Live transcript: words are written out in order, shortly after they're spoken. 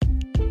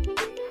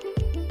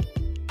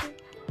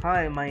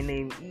Hi, my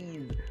name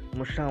is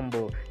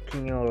Mushambo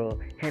Kinyoro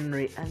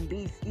Henry, and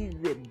this is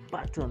the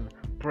Button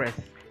Press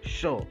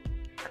Show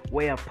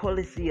where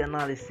policy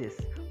analysis,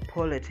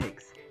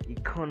 politics,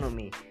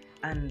 economy,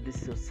 and the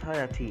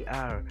society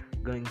are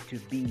going to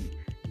be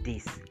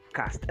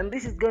discussed. And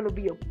this is going to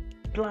be a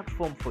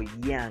platform for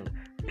young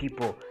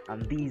people,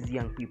 and these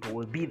young people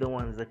will be the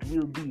ones that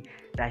will be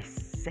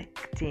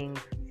dissecting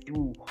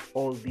through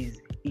all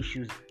these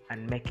issues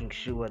and making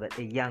sure that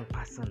a young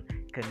person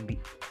can be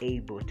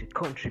able to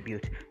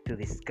contribute to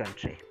this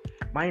country.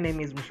 My name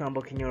is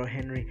Mushambo Kinyoro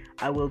Henry.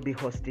 I will be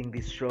hosting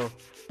this show.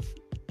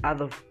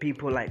 Other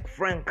people like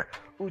Frank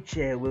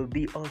Uche will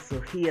be also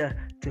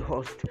here to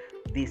host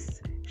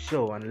this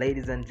show. And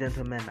ladies and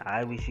gentlemen,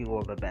 I wish you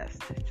all the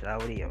best. Ciao,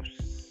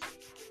 adios.